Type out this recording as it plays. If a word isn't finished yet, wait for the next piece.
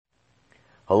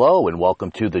Hello and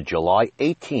welcome to the July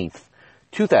 18th,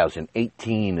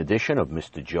 2018 edition of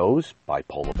Mr. Joe's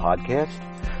Bipolar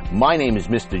Podcast. My name is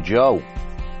Mr. Joe.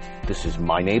 This is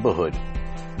my neighborhood.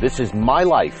 This is my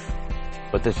life.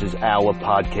 But this is our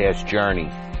podcast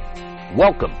journey.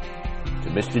 Welcome to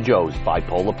Mr. Joe's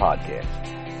Bipolar Podcast.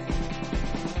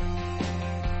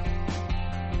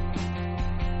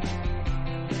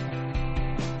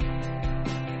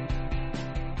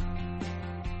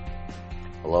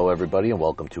 Hello, everybody, and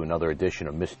welcome to another edition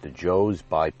of Mr. Joe's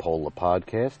Bipolar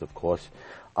Podcast. Of course,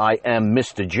 I am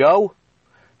Mr. Joe,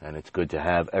 and it's good to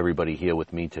have everybody here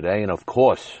with me today. And of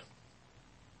course,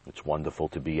 it's wonderful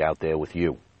to be out there with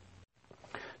you.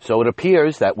 So it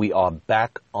appears that we are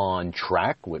back on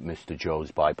track with Mr.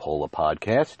 Joe's Bipolar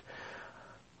Podcast.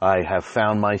 I have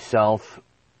found myself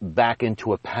back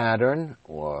into a pattern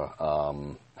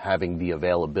or having the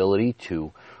availability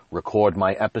to record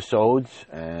my episodes,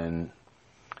 and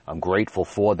I'm grateful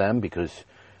for them because,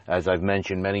 as I've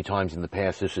mentioned many times in the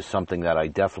past, this is something that I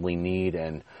definitely need.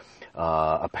 And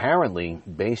apparently,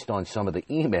 based on some of the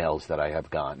emails that I have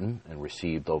gotten and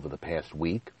received over the past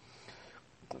week,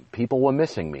 people were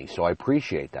missing me. So I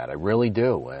appreciate that. I really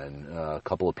do. And a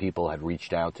couple of people had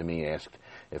reached out to me, asked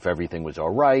if everything was all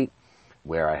right,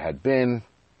 where I had been.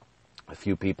 A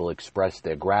few people expressed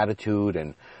their gratitude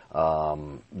and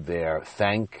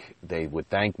they would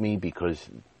thank me because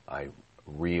I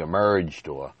re-emerged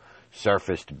or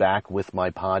surfaced back with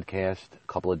my podcast a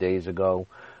couple of days ago.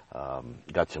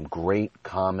 Got some great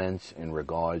comments in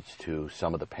regards to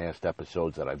some of the past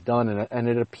episodes that I've done, and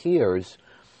it appears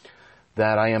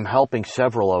that I am helping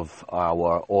several of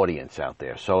our audience out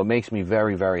there. So it makes me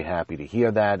very, very happy to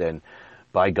hear that, and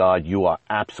by God, you are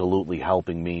absolutely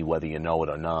helping me, whether you know it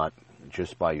or not,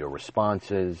 just by your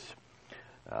responses,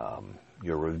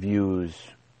 your reviews,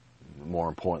 more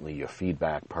importantly, your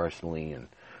feedback personally and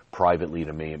privately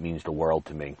to me. It means the world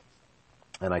to me.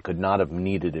 And I could not have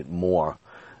needed it more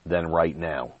than right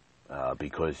now,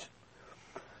 because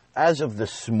as of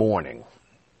this morning,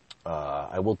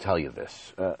 I will tell you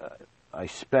this. I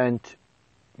spent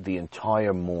the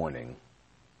entire morning,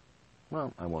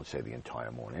 well, I won't say the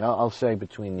entire morning. I'll say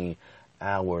between the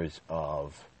hours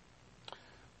of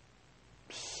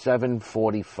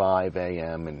 7:45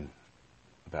 a.m. and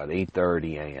about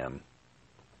 8:30 a.m.,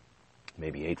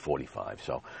 maybe 8:45,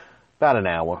 so about an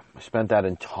hour. I spent that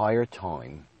entire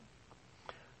time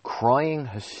crying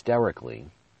hysterically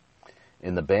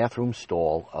in the bathroom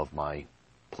stall of my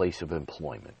place of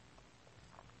employment.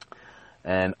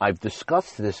 And I've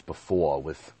discussed this before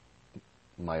with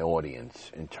my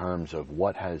audience in terms of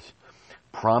what has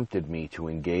prompted me to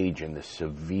engage in this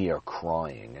severe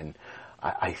crying. And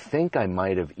I think I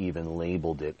might have even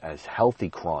labeled it as healthy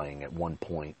crying at one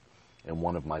point in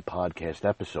one of my podcast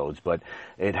episodes, but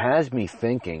it has me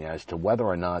thinking as to whether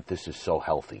or not this is so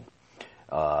healthy.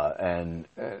 And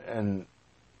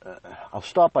I'll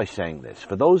start by saying this.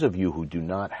 For those of you who do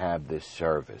not have this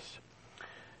service,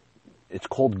 it's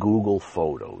called Google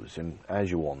Photos. And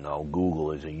as you all know,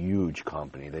 Google is a huge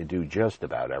company. They do just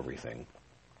about everything.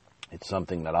 It's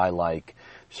something that I like,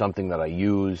 something that I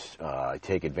use. I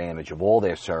take advantage of all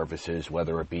their services,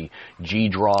 whether it be G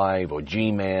Drive or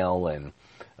Gmail, and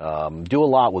do a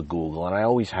lot with Google, and I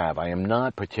always have. I am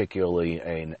not particularly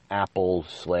an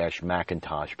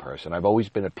Apple/Macintosh person. I've always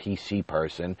been a PC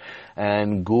person,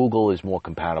 and Google is more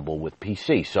compatible with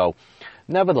PC. So,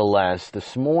 nevertheless,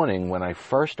 this morning when I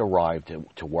first arrived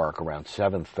to work around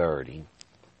 7:30,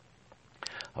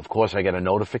 of course I get a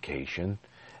notification.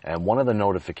 And one of the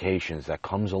notifications that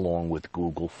comes along with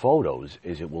Google Photos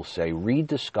is it will say,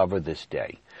 rediscover this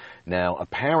day. Now,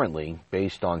 apparently,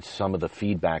 based on some of the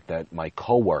feedback that my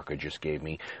coworker just gave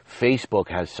me, Facebook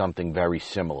has something very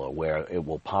similar where it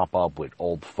will pop up with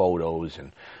old photos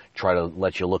and try to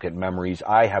let you look at memories.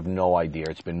 I have no idea.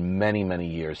 It's been many, many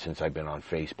years since I've been on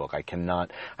Facebook.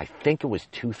 I think it was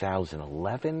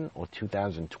 2011 or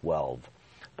 2012,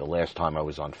 the last time I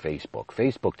was on Facebook.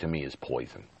 Facebook to me is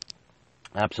poison.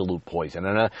 Absolute poison.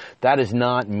 And that is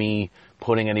not me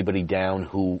putting anybody down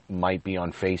who might be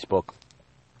on Facebook.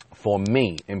 For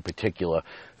me, in particular,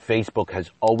 Facebook has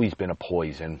always been a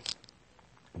poison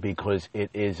because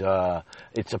it's a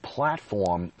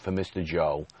platform for Mr.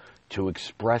 Joe to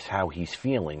express how he's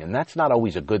feeling. And that's not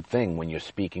always a good thing when you're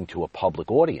speaking to a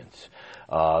public audience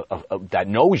that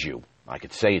knows you. I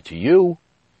could say it to you.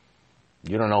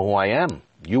 You don't know who I am.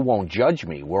 You won't judge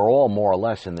me. We're all more or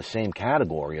less in the same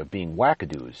category of being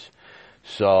wackadoos.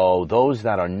 So those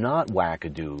that are not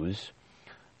wackadoos,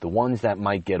 the ones that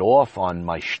might get off on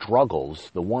my struggles,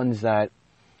 the ones that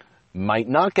might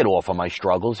not get off on my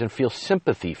struggles and feel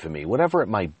sympathy for me, whatever it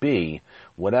might be,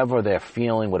 whatever they're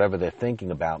feeling, whatever they're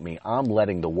thinking about me, I'm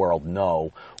letting the world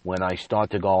know when I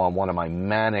start to go on one of my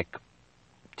manic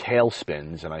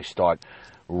tailspins and I start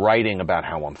writing about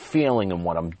how I'm feeling and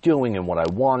what I'm doing and what I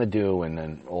want to do, and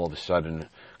then all of a sudden,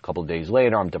 a couple of days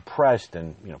later, I'm depressed,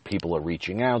 and people are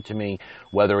reaching out to me,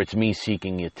 whether it's me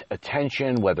seeking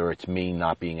attention, whether it's me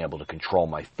not being able to control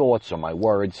my thoughts or my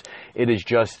words. It is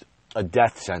just a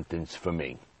death sentence for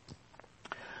me.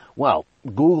 Well,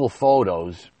 Google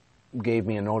Photos gave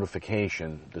me a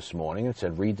notification this morning. It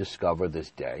said rediscover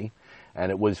this day,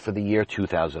 and it was for the year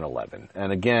 2011.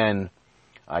 And again,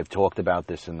 I've talked about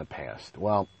this in the past.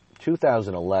 Well,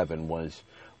 2011 was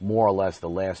more or less the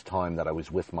last time that I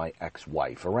was with my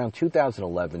ex-wife. Around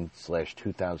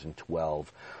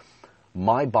 2011/2012,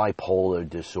 my bipolar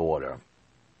disorder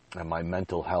and my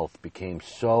mental health became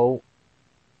so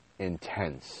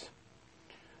intense,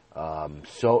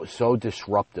 so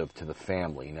disruptive to the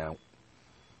family. Now,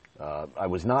 I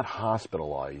was not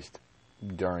hospitalized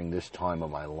during this time of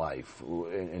my life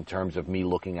in terms of me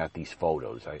looking at these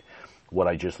photos, what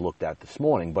I just looked at this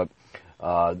morning. But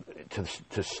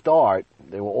to start,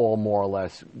 they were all more or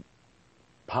less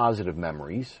positive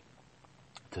memories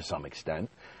to some extent.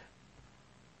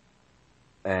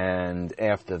 And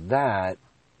after that,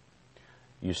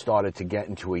 you started to get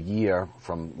into a year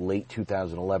from late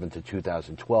 2011 to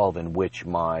 2012 in which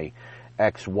my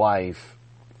ex-wife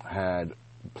had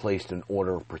placed an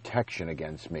order of protection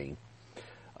against me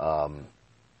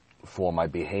for my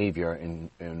behavior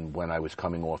in when I was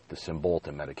coming off the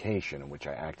Cymbalta medication, in which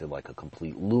I acted like a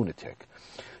complete lunatic.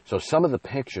 So some of the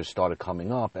pictures started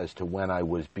coming up as to when I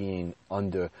was being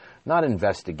under, not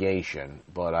investigation,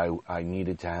 but I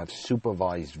needed to have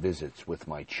supervised visits with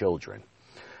my children.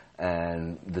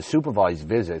 And the supervised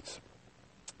visits,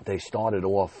 they started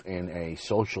off in a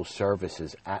social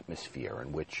services atmosphere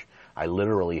in which I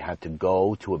literally had to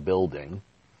go to a building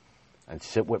and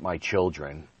sit with my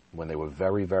children when they were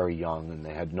very, very young and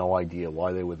they had no idea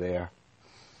why they were there.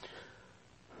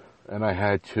 And I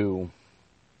had to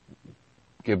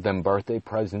give them birthday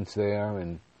presents there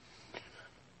and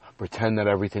pretend that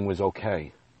everything was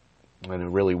okay. And it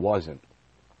really wasn't.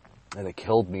 And it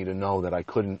killed me to know that I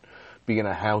couldn't be in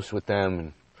a house with them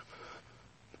and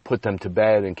put them to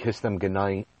bed and kiss them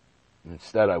goodnight.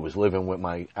 Instead, I was living with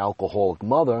my alcoholic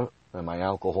mother and my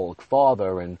alcoholic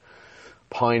father and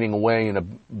pining away in a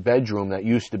bedroom that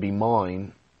used to be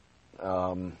mine,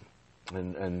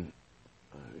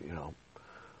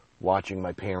 watching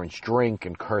my parents drink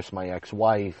and curse my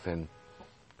ex-wife and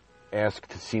ask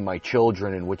to see my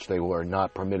children, in which they were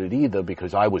not permitted either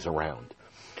because I was around.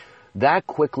 That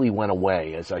quickly went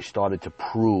away as I started to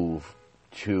prove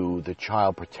to the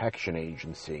Child Protection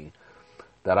Agency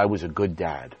that I was a good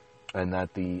dad and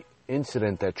that the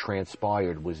incident that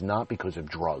transpired was not because of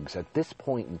drugs. At this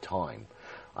point in time,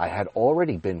 I had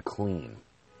already been clean,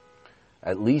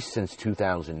 at least since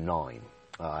 2009.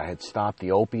 I had stopped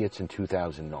the opiates in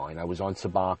 2009. I was on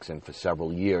Suboxone for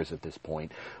several years at this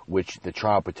point, which the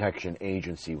Child Protection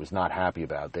Agency was not happy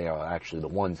about. They are actually the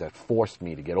ones that forced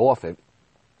me to get off it.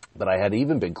 But I had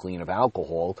even been clean of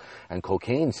alcohol and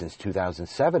cocaine since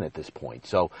 2007 at this point.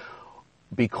 So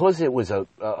because it was a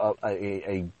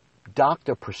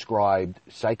doctor-prescribed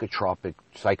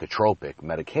psychotropic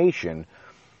medication,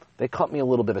 they cut me a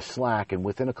little bit of slack, and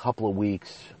within a couple of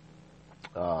weeks,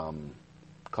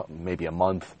 maybe a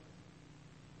month,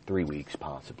 3 weeks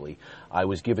possibly, I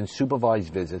was given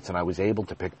supervised visits, and I was able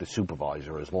to pick the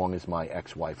supervisor as long as my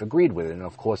ex-wife agreed with it. And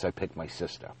of course, I picked my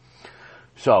sister.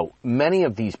 So many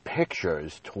of these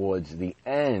pictures towards the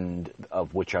end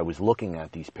of which I was looking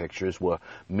at these pictures were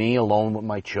me alone with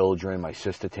my children, my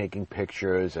sister taking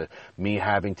pictures, me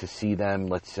having to see them,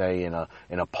 let's say, in a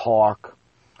park,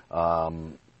 a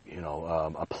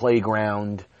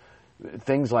playground,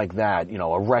 things like that,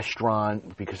 a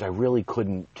restaurant, because I really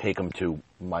couldn't take them to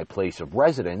my place of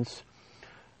residence.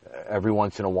 Every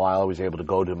once in a while I was able to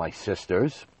go to my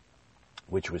sister's,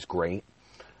 which was great.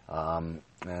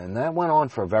 And that went on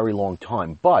for a very long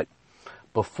time. But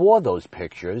before those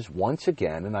pictures, once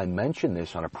again, and I mentioned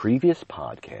this on a previous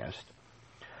podcast,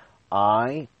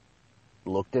 I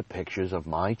looked at pictures of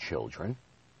my children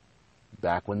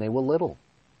back when they were little.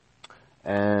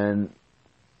 And,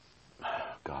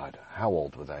 God, how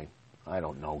old were they? I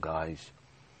don't know, guys.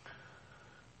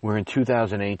 We're in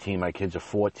 2018. My kids are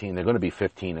 14. They're going to be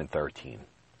 15 and 13.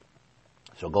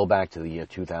 So go back to the year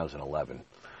 2011.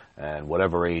 And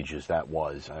whatever ages that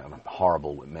was, I'm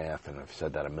horrible with math, and I've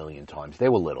said that a million times. They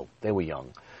were little. They were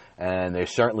young. And they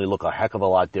certainly look a heck of a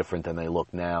lot different than they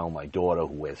look now. My daughter,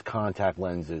 who wears contact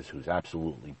lenses, who's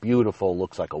absolutely beautiful,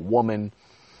 looks like a woman,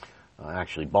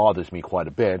 actually bothers me quite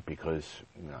a bit because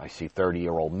I see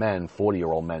 30-year-old men,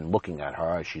 40-year-old men looking at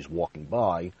her as she's walking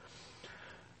by.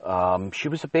 She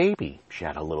was a baby. She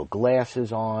had her little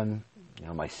glasses on.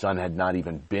 My son had not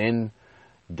even been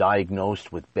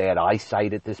diagnosed with bad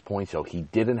eyesight at this point, so he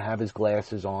didn't have his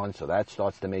glasses on, so that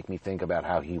starts to make me think about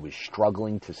how he was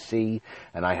struggling to see,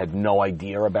 and I had no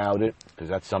idea about it, because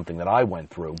that's something that I went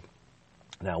through.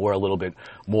 Now, we're a little bit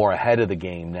more ahead of the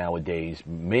game nowadays.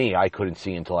 Me, I couldn't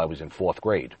see until I was in 4th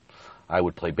grade. I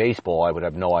would play baseball, I would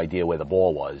have no idea where the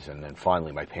ball was, and then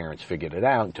finally my parents figured it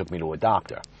out and took me to a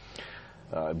doctor.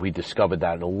 We discovered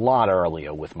that a lot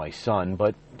earlier with my son,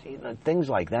 but things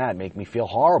like that make me feel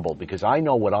horrible because I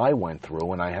know what I went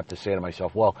through, and I have to say to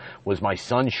myself, well, was my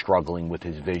son struggling with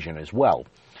his vision as well?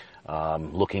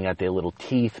 Looking at their little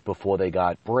teeth before they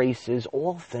got braces,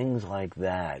 all things like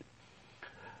that.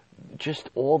 Just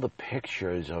all the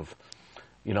pictures of,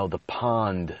 the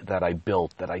pond that I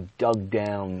built, that I dug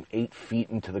down 8 feet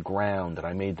into the ground, that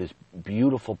I made this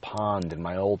beautiful pond in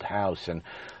my old house, and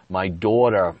my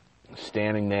daughter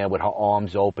standing there with her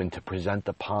arms open to present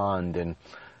the pond, and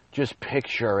just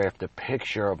picture after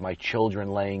picture of my children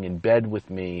laying in bed with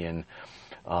me and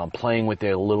playing with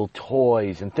their little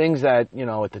toys and things that,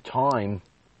 at the time,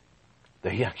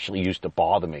 they actually used to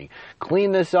bother me.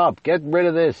 Clean this up, get rid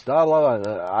of this, blah, blah,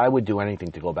 blah. I would do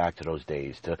anything to go back to those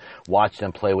days, to watch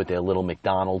them play with their little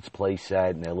McDonald's play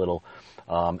set and their little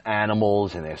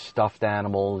animals and their stuffed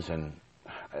animals, and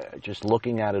just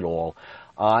looking at it all.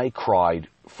 I cried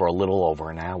for a little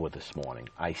over an hour this morning.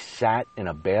 I sat in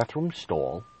a bathroom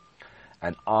stall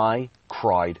and I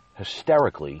cried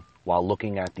hysterically while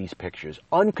looking at these pictures,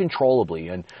 uncontrollably,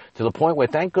 and to the point where,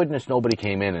 thank goodness, nobody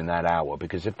came in that hour,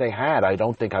 because if they had, I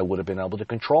don't think I would have been able to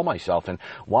control myself. And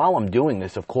while I'm doing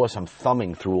this, of course, I'm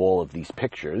thumbing through all of these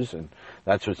pictures, and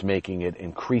that's what's making it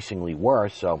increasingly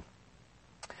worse. So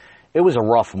it was a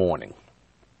rough morning.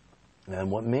 And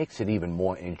what makes it even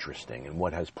more interesting, and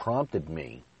what has prompted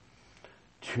me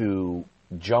to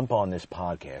jump on this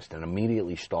podcast and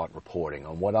immediately start reporting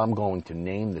on what I'm going to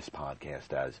name this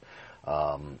podcast as,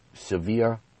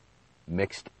 severe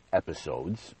mixed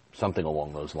episodes, something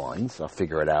along those lines. I'll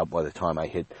figure it out by the time I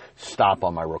hit stop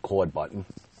on my record button,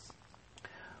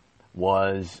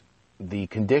 was the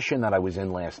condition that I was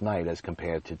in last night as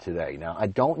compared to today. Now, I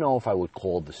don't know if I would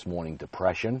call this morning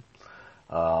depression,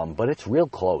 but it's real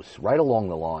close, right along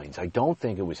the lines. I don't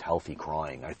think it was healthy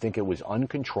crying. I think it was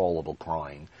uncontrollable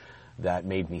crying that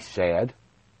made me sad,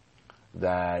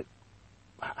 that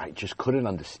I just couldn't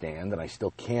understand, and I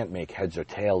still can't make heads or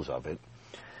tails of it.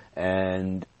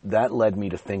 And that led me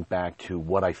to think back to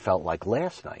what I felt like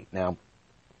last night. Now,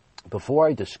 before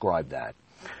I describe that,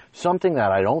 something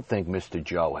that I don't think Mr.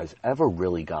 Joe has ever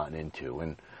really gotten into,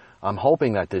 and I'm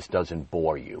hoping that this doesn't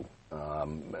bore you,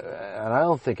 and I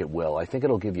don't think it will. I think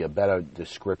it'll give you a better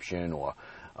description or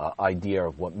idea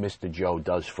of what Mr. Joe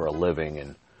does for a living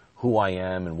and who I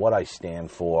am and what I stand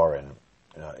for and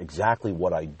exactly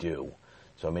what I do.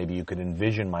 So maybe you could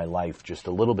envision my life just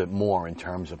a little bit more in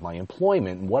terms of my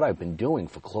employment and what I've been doing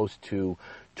for close to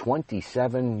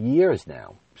 27 years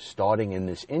now, starting in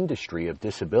this industry of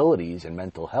disabilities and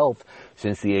mental health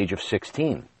since the age of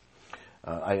 16.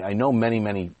 I know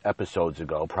many episodes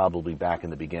ago, probably back in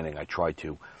the beginning, I tried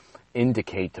to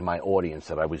indicate to my audience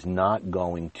that I was not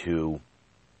going to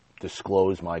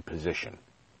disclose my position.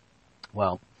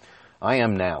 Well, I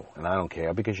am now, and I don't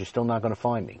care because you're still not going to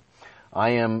find me.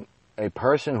 I am a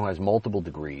person who has multiple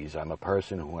degrees. I'm a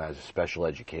person who has a special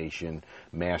education,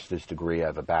 master's degree. I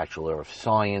have a Bachelor of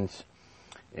Science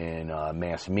in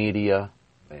mass media,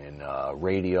 in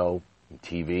radio, and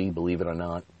TV, believe it or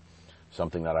not.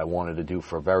 Something that I wanted to do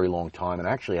for a very long time and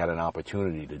actually had an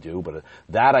opportunity to do, but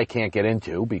that I can't get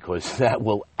into because that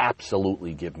will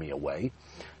absolutely give me away.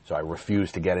 So I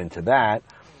refuse to get into that.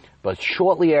 But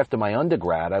shortly after my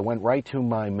undergrad, I went right to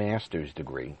my master's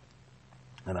degree.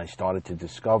 And I started to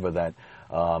discover that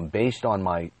based on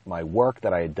my work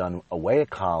that I had done away at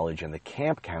college and the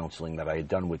camp counseling that I had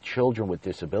done with children with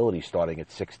disabilities starting at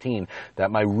 16,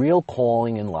 that my real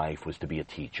calling in life was to be a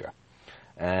teacher.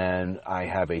 And I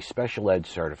have a special ed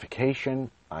certification.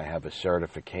 I have a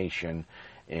certification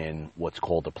in what's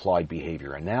called applied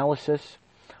behavior analysis.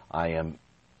 I am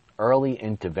early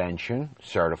intervention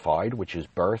certified, which is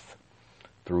birth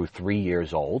through 3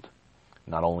 years old.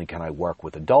 Not only can I work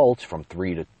with adults from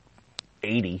 3 to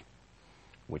 80,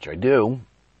 which I do,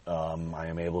 I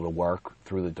am able to work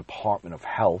through the Department of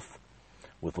Health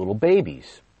with little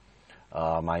babies.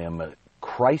 I am a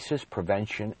crisis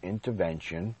prevention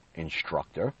intervention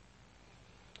instructor,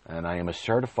 and I am a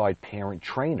certified parent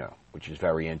trainer, which is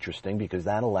very interesting because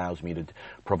that allows me to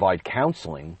provide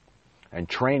counseling and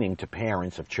training to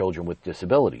parents of children with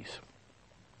disabilities.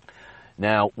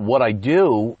 Now, what I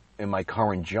do in my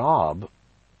current job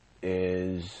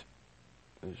is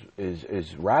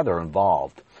rather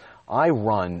involved. I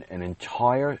run an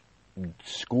entire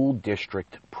school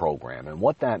district program, and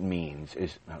what that means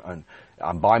is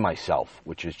I'm by myself,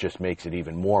 which just makes it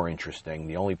even more interesting.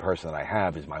 The only person that I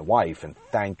have is my wife, and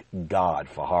thank God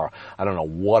for her. I don't know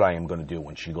what I am going to do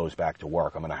when she goes back to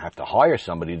work. I'm going to have to hire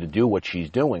somebody to do what she's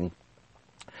doing.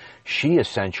 She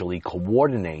essentially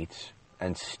coordinates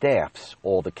and staffs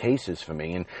all the cases for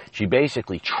me, and she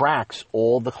basically tracks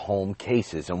all the home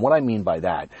cases. And what I mean by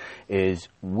that is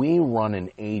we run an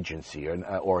agency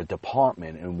or a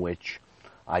department in which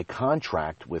I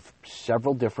contract with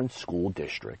several different school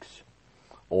districts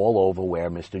all over where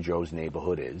Mr. Joe's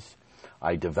neighborhood is.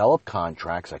 I develop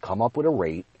contracts, I come up with a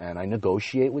rate, and I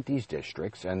negotiate with these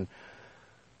districts, and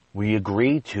we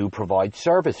agree to provide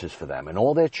services for them. And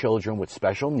all their children with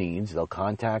special needs, they'll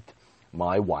contact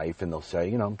my wife, and they'll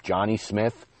say, Johnny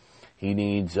Smith, he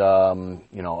needs,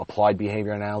 applied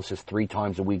behavior analysis 3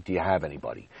 times a week. Do you have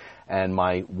anybody? And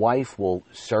my wife will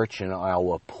search in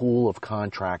our pool of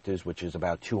contractors, which is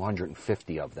about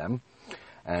 250 of them,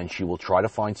 and she will try to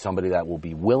find somebody that will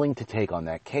be willing to take on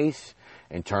that case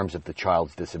in terms of the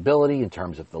child's disability, in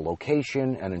terms of the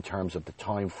location, and in terms of the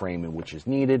time frame in which is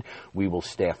needed. We will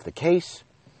staff the case,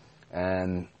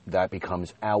 and that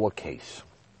becomes our case.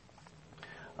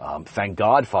 Thank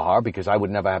God for her, because I would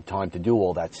never have time to do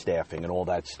all that staffing and all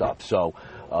that stuff. So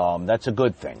that's a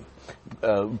good thing,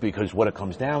 because what it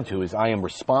comes down to is I am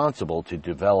responsible to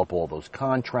develop all those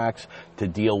contracts, to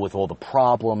deal with all the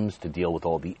problems, to deal with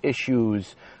all the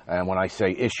issues. And when I say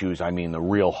issues, I mean the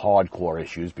real hardcore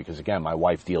issues, because, again, my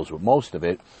wife deals with most of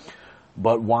it.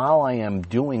 But while I am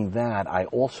doing that, I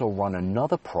also run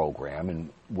another program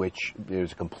in which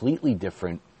there's a completely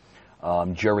different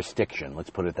jurisdiction,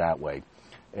 let's put it that way,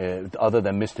 other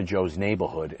than Mr. Joe's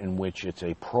Neighborhood, in which it's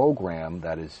a program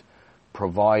that is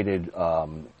provided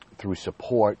through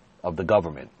support of the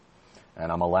government.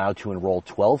 And I'm allowed to enroll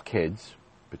 12 kids,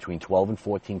 between 12 and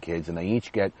 14 kids, and they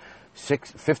each get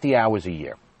 50 hours a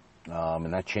year.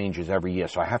 And that changes every year.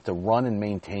 So I have to run and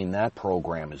maintain that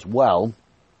program as well.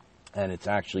 And it's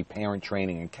actually parent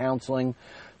training and counseling.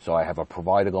 So I have a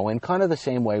provider go in, kind of the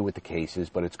same way with the cases,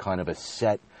 but it's kind of a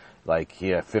set,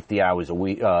 50 hours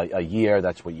a year,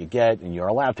 that's what you get, and you're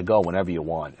allowed to go whenever you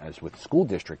want. As with school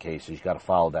district cases, you've got to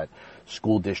follow that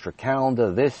school district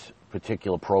calendar. This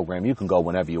particular program, you can go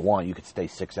whenever you want. You could stay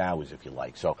 6 hours if you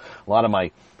like. So a lot of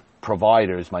my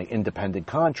providers, my independent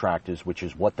contractors, which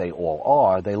is what they all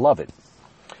are, they love it.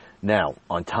 Now,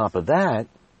 on top of that,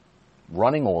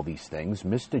 running all these things,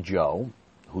 Mr. Joe,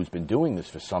 who's been doing this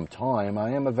for some time,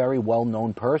 I am a very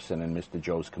well-known person in Mr.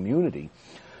 Joe's community.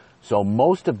 So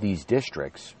most of these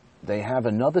districts, they have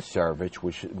another service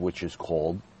which is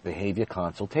called behavior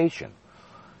consultation.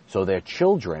 So their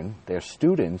children, their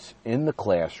students in the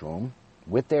classroom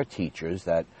with their teachers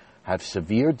that have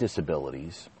severe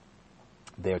disabilities,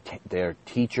 their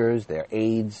teachers, their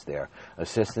aides, their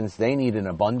assistants, they need an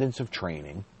abundance of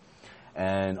training.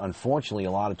 And unfortunately,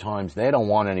 a lot of times they don't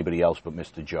want anybody else but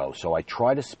Mr. Joe. So I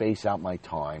try to space out my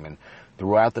time, and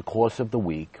throughout the course of the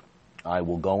week, I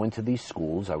will go into these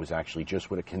schools. I was actually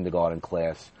just with a kindergarten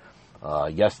class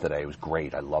yesterday. It was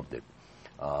great. I loved it.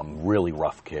 Really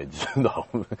rough kids,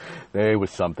 though. They was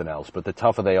something else. But the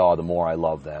tougher they are, the more I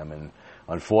love them. And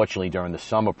unfortunately, during the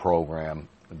summer program,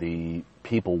 the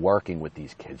people working with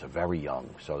these kids are very young.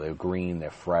 So they're green,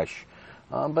 they're fresh,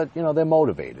 but, they're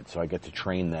motivated. So I get to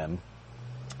train them.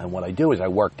 And what I do is I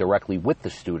work directly with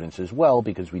the students as well,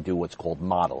 because we do what's called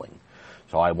modeling.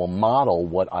 So I will model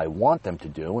what I want them to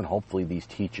do, and hopefully these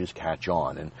teachers catch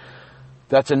on. And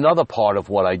that's another part of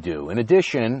what I do. In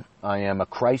addition, I am a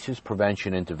crisis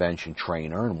prevention intervention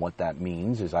trainer, and what that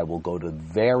means is I will go to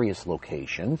various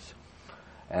locations,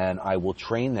 and I will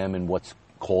train them in what's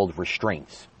called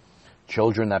restraints.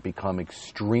 Children that become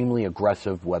extremely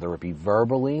aggressive, whether it be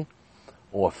verbally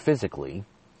or physically,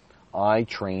 I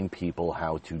train people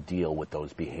how to deal with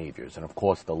those behaviors. And of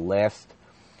course, the least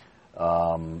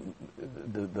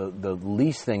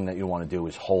thing that you want to do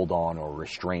is hold on or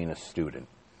restrain a student.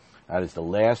 That is the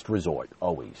last resort,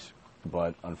 always.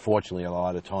 But unfortunately, a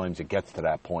lot of times it gets to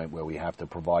that point where we have to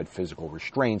provide physical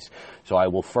restraints. So I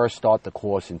will first start the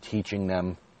course in teaching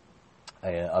them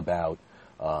about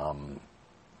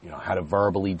how to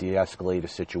verbally de-escalate a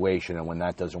situation, and when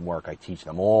that doesn't work, I teach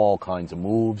them all kinds of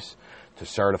moves to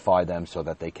certify them so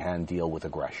that they can deal with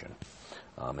aggression.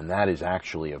 And that is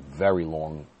actually a very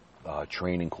long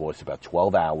training course, about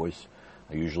 12 hours.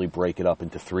 I usually break it up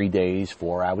into 3 days,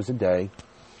 4 hours a day.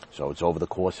 So it's over the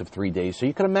course of 3 days. So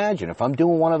you can imagine, if I'm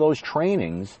doing one of those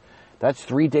trainings, that's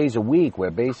 3 days a week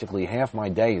where basically half my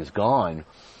day is gone.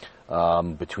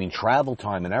 Between travel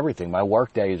time and everything, my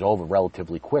work day is over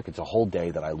relatively quick. It's a whole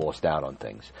day that I lost out on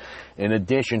things. In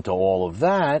addition to all of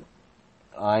that,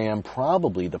 I am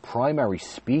probably the primary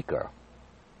speaker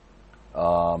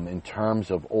in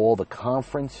terms of all the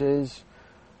conferences,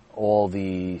 all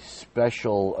the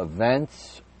special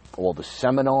events, all the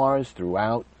seminars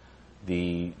throughout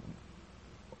the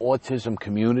autism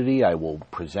community. I will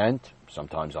present,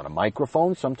 sometimes on a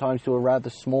microphone, sometimes to a rather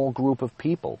small group of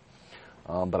people.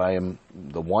 But I am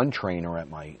the one trainer at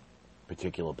my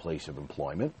particular place of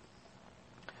employment.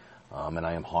 And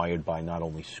I am hired by not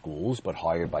only schools, but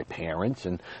hired by parents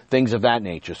and things of that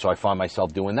nature. So I find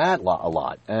myself doing that a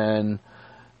lot. And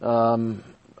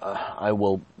I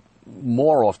will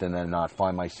more often than not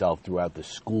find myself throughout the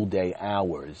school day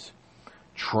hours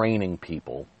training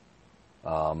people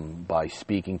by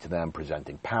speaking to them,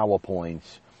 presenting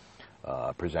PowerPoints,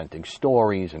 presenting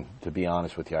stories. And to be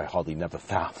honest with you, I hardly never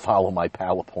follow my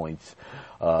PowerPoints.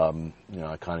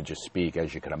 I kind of just speak,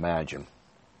 as you can imagine.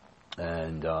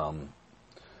 And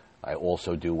I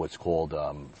also do what's called,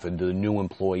 for the new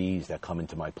employees that come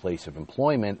into my place of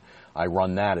employment, I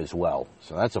run that as well.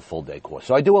 So that's a full day course.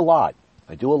 So I do a lot.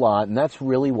 And that's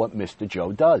really what Mr.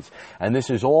 Joe does. And this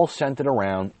is all centered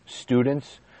around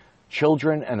students,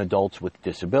 children, and adults with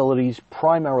disabilities,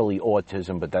 primarily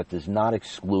autism, but that does not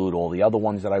exclude all the other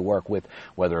ones that I work with,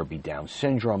 whether it be Down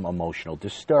syndrome, emotional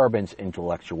disturbance,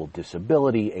 intellectual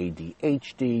disability,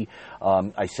 ADHD.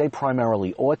 I say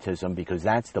primarily autism because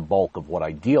that's the bulk of what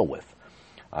I deal with.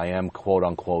 I am, quote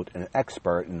unquote, an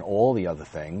expert in all the other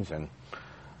things, and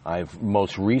I've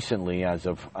most recently, as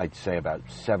of, I'd say about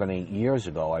 7-8 years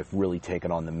ago, I've really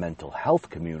taken on the mental health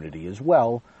community as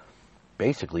well,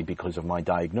 basically because of my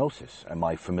diagnosis and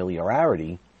my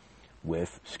familiarity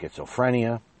with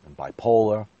schizophrenia and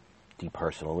bipolar,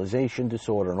 depersonalization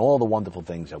disorder, and all the wonderful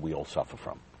things that we all suffer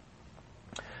from.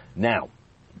 Now,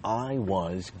 I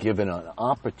was given an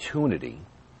opportunity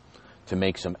to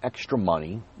make some extra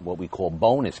money, what we call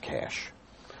bonus cash.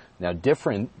 Now,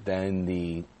 different than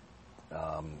the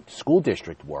school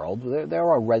district world, there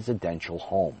are residential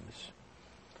homes.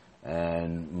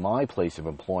 And my place of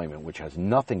employment, which has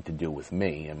nothing to do with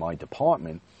me and my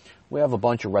department, we have a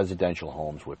bunch of residential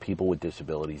homes where people with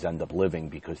disabilities end up living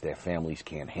because their families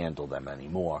can't handle them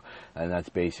anymore. And that's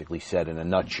basically said in a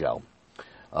nutshell.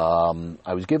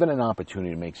 I was given an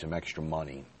opportunity to make some extra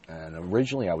money. And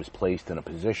originally I was placed in a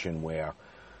position where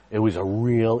it was a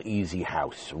real easy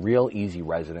house, real easy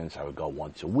residence. I would go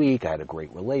once a week. I had a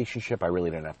great relationship. I really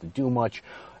didn't have to do much.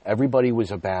 Everybody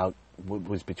was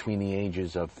between the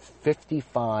ages of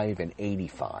 55 and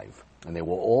 85, and they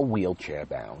were all wheelchair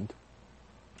bound.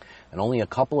 And only a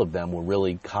couple of them were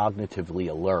really cognitively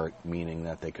alert, meaning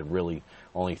that they could really,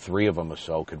 only 3 of them or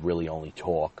so could really only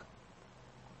talk.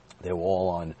 They were all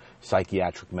on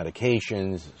psychiatric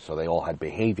medications, so they all had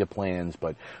behavior plans,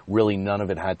 but really none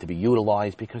of it had to be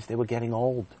utilized because they were getting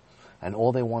old. And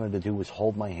all they wanted to do was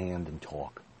hold my hand and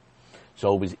talk.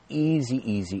 So it was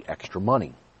easy extra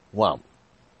money. Well,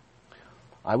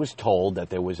 I was told that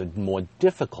there was a more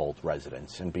difficult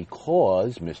residence, and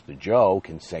because Mr. Joe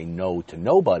can say no to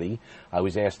nobody, I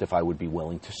was asked if I would be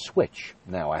willing to switch.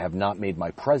 Now, I have not made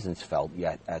my presence felt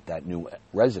yet at that new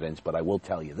residence, but I will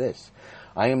tell you this.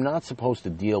 I am not supposed to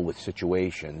deal with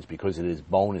situations, because it is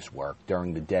bonus work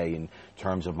during the day in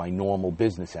terms of my normal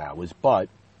business hours, but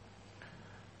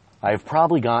I've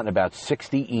probably gotten about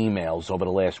 60 emails over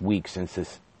the last week since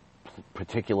this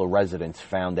particular residence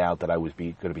found out that I was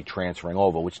going to be transferring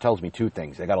over, which tells me 2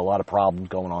 things. They got a lot of problems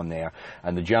going on there,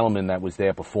 and the gentleman that was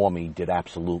there before me did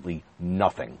absolutely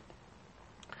nothing.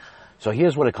 So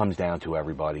here's what it comes down to,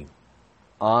 everybody.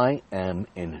 I am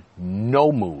in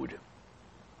no mood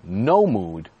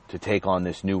to take on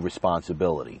this new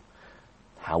responsibility.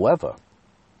 However,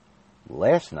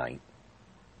 last night,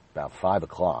 about 5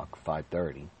 o'clock,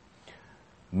 5:30,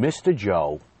 Mr.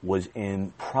 Joe was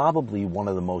in probably one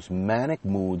of the most manic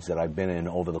moods that I've been in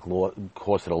over the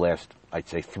course of the last, I'd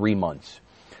say, 3 months.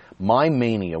 My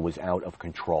mania was out of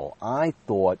control. I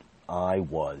thought I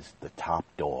was the top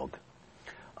dog.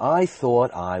 I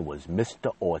thought I was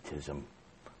Mr. Autism,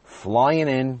 flying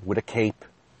in with a cape,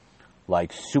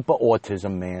 like super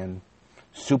autism man,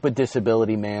 super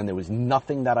disability man. There was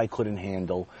nothing that I couldn't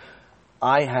handle.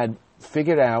 I had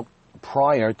figured out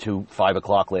prior to 5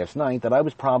 o'clock last night that I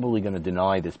was probably going to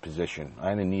deny this position. I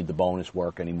didn't need the bonus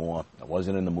work anymore. I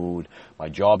wasn't in the mood. My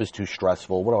job is too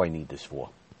stressful. What do I need this for?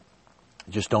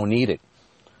 I just don't need it.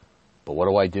 But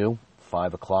what do?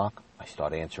 5 o'clock, I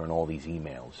start answering all these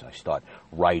emails. I start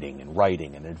writing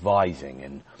and advising.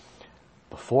 And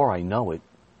before I know it,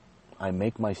 I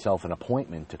make myself an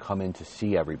appointment to come in to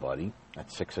see everybody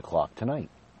at 6 o'clock tonight.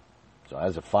 So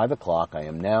as of 5 o'clock, I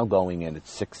am now going in at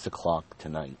 6 o'clock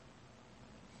tonight.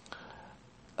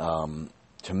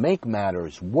 To make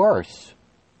matters worse,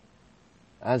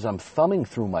 as I'm thumbing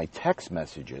through my text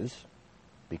messages,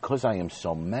 because I am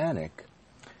so manic,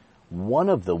 one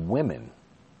of the women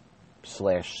 /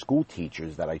 school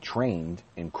teachers that I trained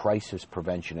in crisis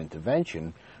prevention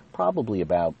intervention probably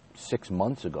about 6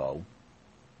 months ago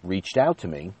reached out to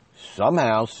me.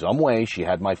 Somehow, some way, she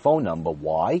had my phone number.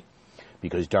 Why?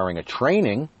 Because during a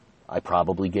training, I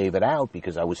probably gave it out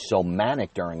because I was so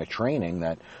manic during a training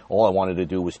that all I wanted to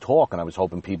do was talk, and I was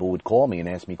hoping people would call me and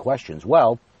ask me questions.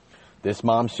 Well, this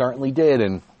mom certainly did,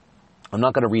 and I'm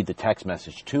not going to read the text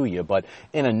message to you, but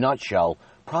in a nutshell,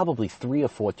 probably 3 or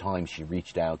 4 times she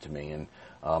reached out to me, and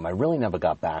I really never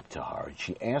got back to her.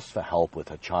 She asked for help with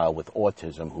a child with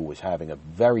autism who was having a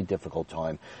very difficult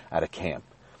time at a camp,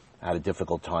 had a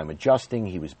difficult time adjusting.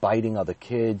 He was biting other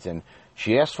kids, and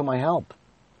she asked for my help.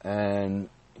 And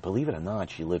believe it or not,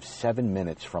 she lives 7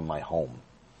 minutes from my home.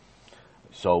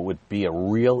 So it would be a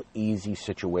real easy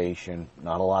situation,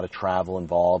 not a lot of travel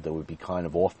involved. It would be kind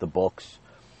of off the books.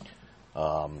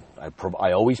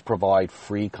 I always provide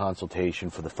free consultation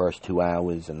for the first 2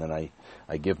 hours, and then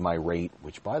I give my rate,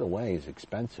 which, by the way, is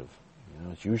expensive. You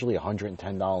know, it's usually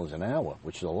 $110 an hour,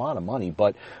 which is a lot of money.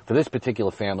 But for this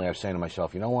particular family, I was saying to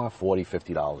myself, you know what, $40,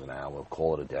 $50 an hour,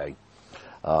 call it a day.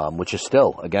 Which is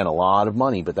still, again, a lot of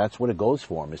money, but that's what it goes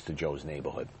for, Mr. Joe's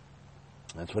Neighborhood.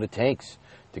 That's what it takes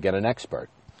to get an expert.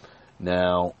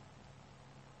 Now,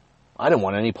 I didn't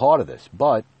want any part of this,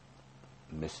 but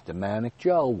Mr. Manic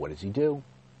Joe, what does he do?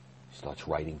 He starts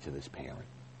writing to this parent.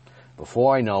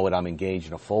 Before I know it, I'm engaged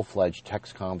in a full-fledged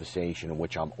text conversation in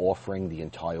which I'm offering the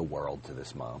entire world to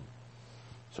this mom.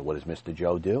 So what does Mr.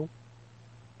 Joe do?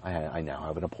 I now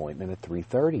have an appointment at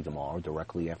 3:30 tomorrow,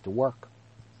 directly after work.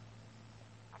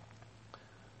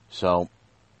 So,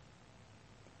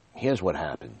 here's what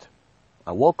happened.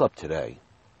 I woke up today,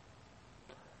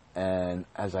 and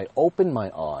as I opened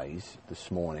my eyes this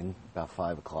morning, about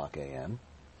 5 o'clock a.m.,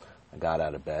 I got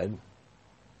out of bed,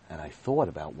 and I thought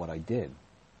about what I did.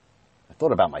 I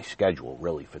thought about my schedule,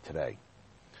 really, for today.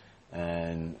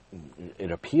 And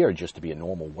it appeared just to be a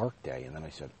normal work day, and then I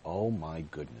said, oh my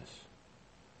goodness.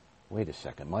 Wait a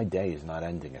second, my day is not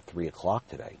ending at 3 o'clock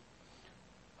today.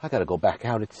 I got to go back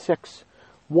out at 6.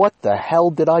 What the hell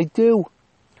did I do?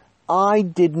 I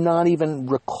did not even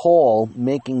recall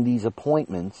making these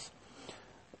appointments,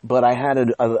 but I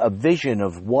had a vision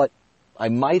of what I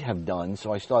might have done,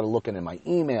 so I started looking at my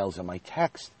emails and my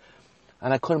texts,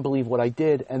 and I couldn't believe what I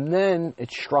did. And then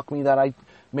it struck me that I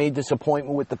made this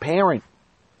appointment with the parent.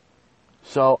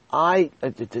 So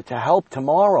to help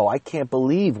tomorrow, I can't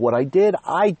believe what I did.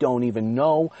 I don't even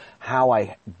know how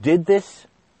I did this,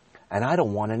 and I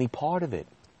don't want any part of it.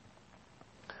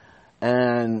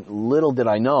 And little did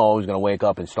I know I was going to wake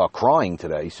up and start crying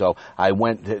today. So I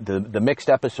went, the mixed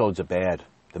episodes are bad.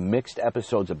 The mixed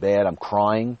episodes are bad. I'm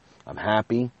crying. I'm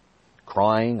happy.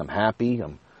 Crying. I'm happy.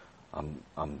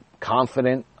 I'm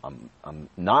confident. I'm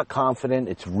not confident.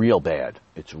 It's real bad.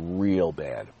 It's real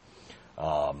bad.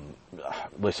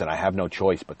 Listen, I have no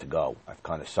choice but to go. I've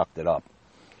kind of sucked it up.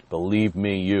 Believe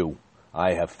me,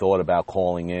 I have thought about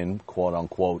calling in, quote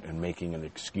unquote, and making an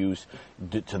excuse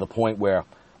to the point where,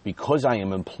 because I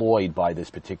am employed by this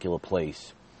particular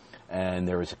place and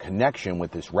there is a connection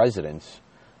with this residence,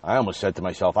 I almost said to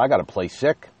myself, I got to play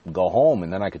sick, go home,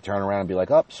 and then I could turn around and be like,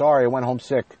 oh, sorry, I went home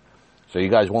sick, so you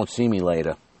guys won't see me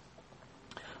later.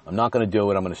 I'm not going to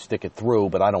do it. I'm going to stick it through,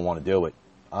 but I don't want to do it.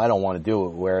 I don't want to do it.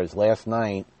 Whereas last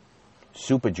night,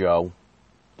 Super Joe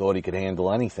thought he could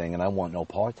handle anything, and I want no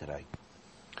part today.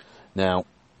 Now,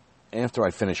 after I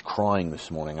finished crying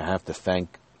this morning, I have to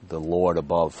thank the Lord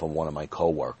above for one of my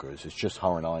coworkers. It's just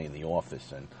her and I in the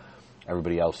office, and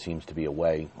everybody else seems to be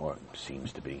away, or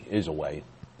is away.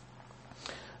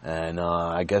 And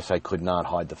I guess I could not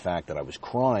hide the fact that I was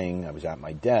crying. I was at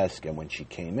my desk, and when she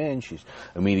came in, she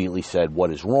immediately said,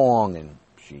 what is wrong? And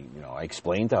she, I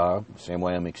explained to her, the same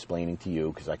way I'm explaining to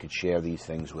you, because I could share these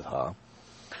things with her.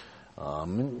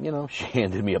 And, she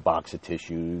handed me a box of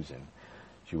tissues, and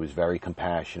she was very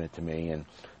compassionate to me. And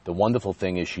the wonderful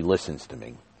thing is she listens to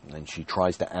me. and she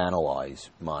tries to analyze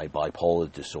my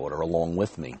bipolar disorder along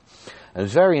with me. And it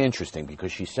was very interesting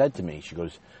because she said to me, she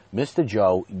goes, Mr.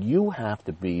 Joe, you have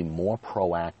to be more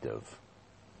proactive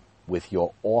with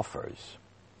your offers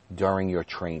during your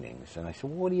trainings. And I said,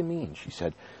 well, what do you mean? She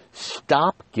said,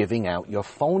 stop giving out your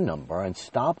phone number and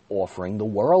stop offering the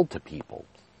world to people.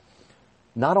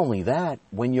 Not only that,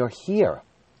 when you're here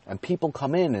and people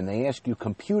come in and they ask you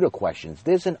computer questions,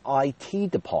 there's an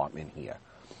IT department here.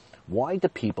 Why do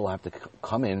people have to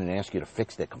come in and ask you to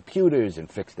fix their computers and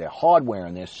fix their hardware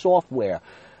and their software?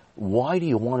 Why do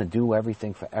you want to do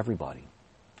everything for everybody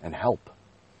and help?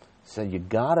 So you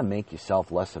got to make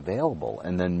yourself less available,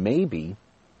 and then maybe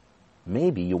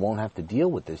you won't have to deal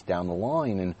with this down the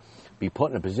line and be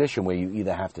put in a position where you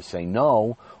either have to say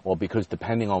no, or because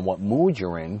depending on what mood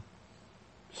you're in,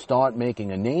 start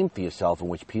making a name for yourself in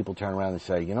which people turn around and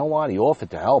say, you know what, he offered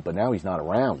to help, but now he's not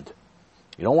around.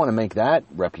 You don't want to make that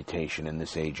reputation in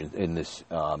this age, in this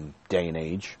day and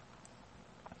age,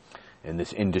 in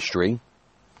this industry.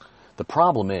 The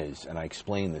problem is, and I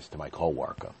explained this to my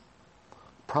coworker,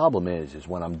 the problem is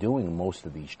when I'm doing most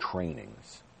of these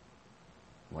trainings,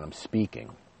 when I'm speaking,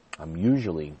 I'm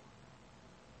usually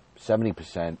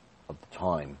 70% of the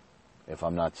time, if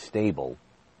I'm not stable,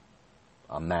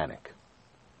 I'm manic.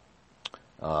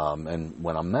 And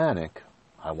when I'm manic,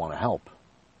 I want to help.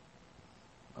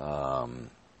 I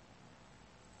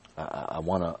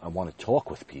want to talk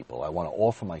with people. I want to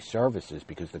offer my services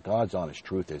because the God's honest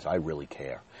truth is I really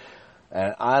care.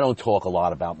 And I don't talk a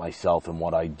lot about myself and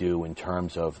what I do in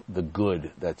terms of the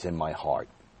good that's in my heart.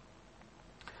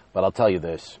 But I'll tell you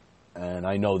this, and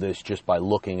I know this just by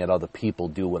looking at other people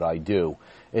do what I do,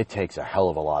 it takes a hell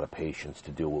of a lot of patience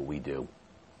to do what we do,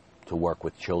 to work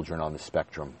with children on the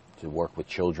spectrum, to work with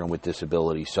children with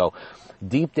disabilities. So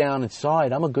deep down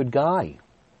inside, I'm a good guy.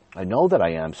 I know that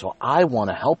I am, so I want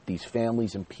to help these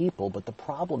families and people, but the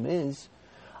problem is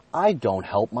I don't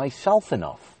help myself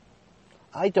enough.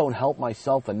 I don't help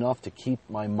myself enough to keep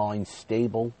my mind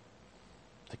stable,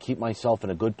 to keep myself in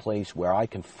a good place where I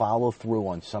can follow through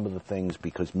on some of the things,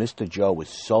 because Mr. Joe is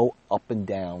so up and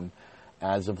down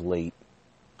as of late,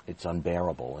 it's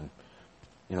unbearable.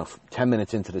 And, 10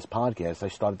 minutes into this podcast, I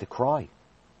started to cry.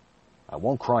 I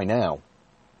won't cry now,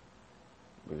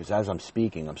 because as I'm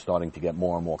speaking, I'm starting to get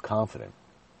more and more confident,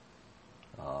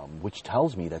 which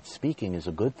tells me that speaking is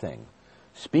a good thing.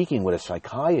 Speaking with a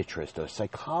psychiatrist or a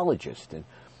psychologist, and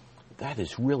that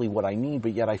is really what I need,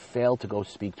 but yet I fail to go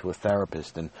speak to a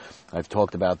therapist. And I've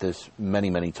talked about this many,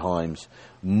 many times.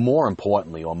 More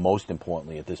importantly, or most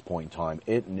importantly at this point in time,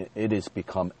 it has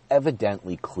become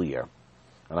evidently clear,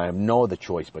 and I have no other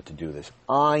choice but to do this.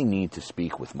 I need to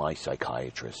speak with my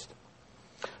psychiatrist,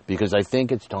 because I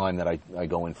think it's time that I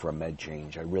go in for a med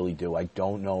change. I really do. I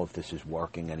don't know if this is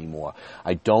working anymore.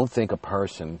 I don't think a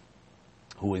person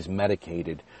who is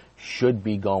medicated should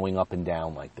be going up and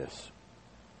down like this.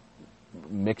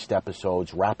 Mixed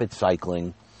episodes, rapid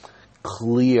cycling,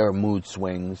 clear mood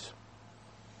swings.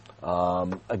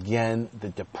 Again, the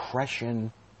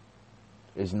depression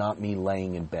is not me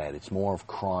laying in bed. It's more of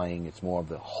crying. It's more of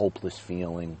the hopeless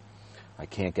feeling. I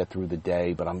can't get through the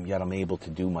day, but I'm able to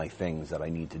do my things that I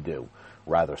need to do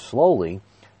rather slowly.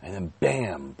 And then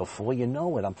bam, before you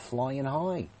know it, I'm flying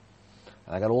high.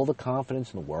 And I got all the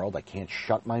confidence in the world. I can't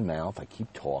shut my mouth. I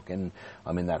keep talking.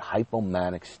 I'm in that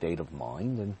hypomanic state of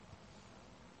mind, and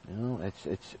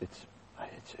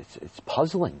it's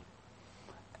puzzling,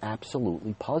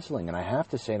 absolutely puzzling. And I have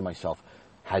to say to myself,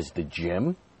 has the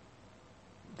gym,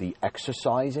 the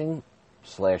exercising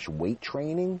 / weight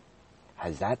training,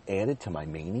 has that added to my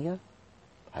mania?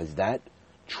 Has that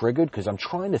triggered? Because I'm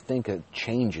trying to think of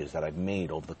changes that I've made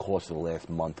over the course of the last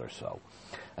month or so.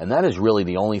 And that is really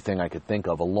the only thing I could think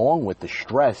of, along with the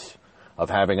stress of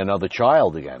having another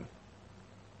child again,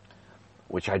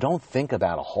 which I don't think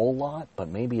about a whole lot, but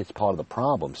maybe it's part of the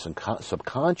problem.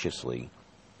 Subconsciously,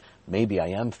 maybe I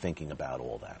am thinking about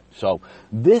all that. So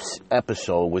this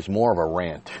episode was more of a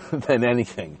rant than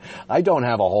anything. I don't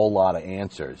have a whole lot of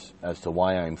answers as to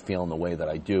why I'm feeling the way that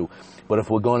I do. But if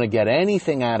we're going to get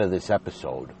anything out of this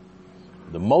episode,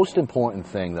 the most important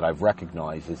thing that I've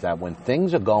recognized is that when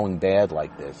things are going bad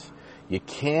like this, you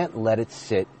can't let it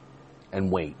sit and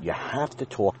wait. You have to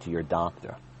talk to your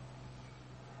doctor.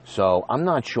 So I'm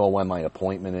not sure when my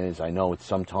appointment is. I know it's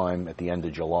sometime at the end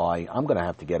of July. I'm going to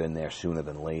have to get in there sooner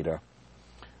than later,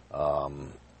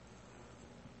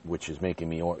 which is making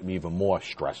me even more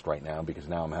stressed right now, because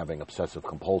now I'm having obsessive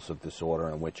compulsive disorder,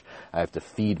 in which I have to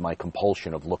feed my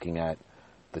compulsion of looking at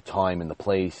the time and the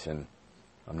place, and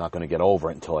I'm not going to get over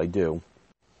it until I do.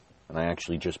 And I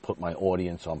actually just put my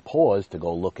audience on pause to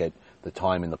go look at the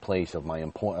time and the place of my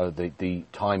the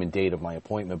time and date of my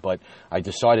appointment, but I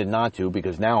decided not to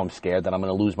because now I'm scared that I'm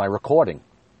going to lose my recording.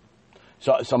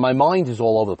 So my mind is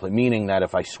all over the place, meaning that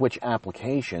if I switch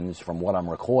applications from what I'm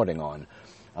recording on,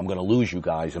 I'm going to lose you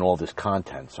guys and all this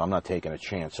content, so I'm not taking a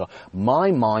chance. So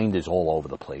my mind is all over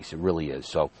the place. It really is.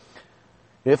 So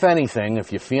if anything,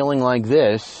 if you're feeling like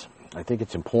this, I think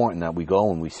it's important that we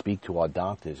go and we speak to our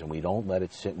doctors and we don't let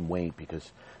it sit and wait,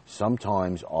 because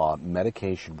sometimes our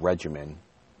medication regimen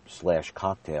 /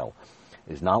 cocktail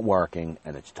is not working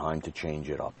and it's time to change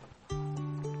it up.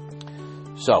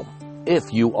 So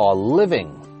if you are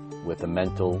living with a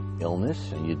mental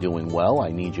illness and you're doing well,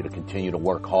 I need you to continue to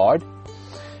work hard.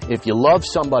 If you love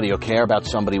somebody or care about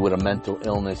somebody with a mental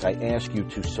illness, I ask you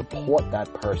to support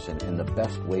that person in the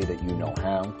best way that you know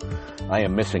how. I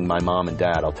am missing my mom and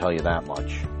dad, I'll tell you that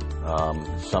much.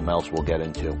 Something else we'll get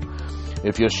into.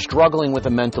 If you're struggling with a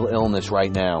mental illness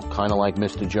right now, kind of like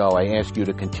Mr. Joe, I ask you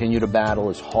to continue to battle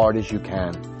as hard as you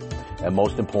can. And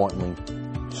most importantly,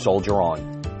 soldier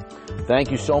on.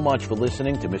 Thank you so much for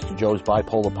listening to Mr. Joe's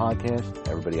Bipolar Podcast.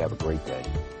 Everybody have a great day.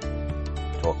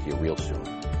 Talk to you real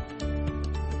soon.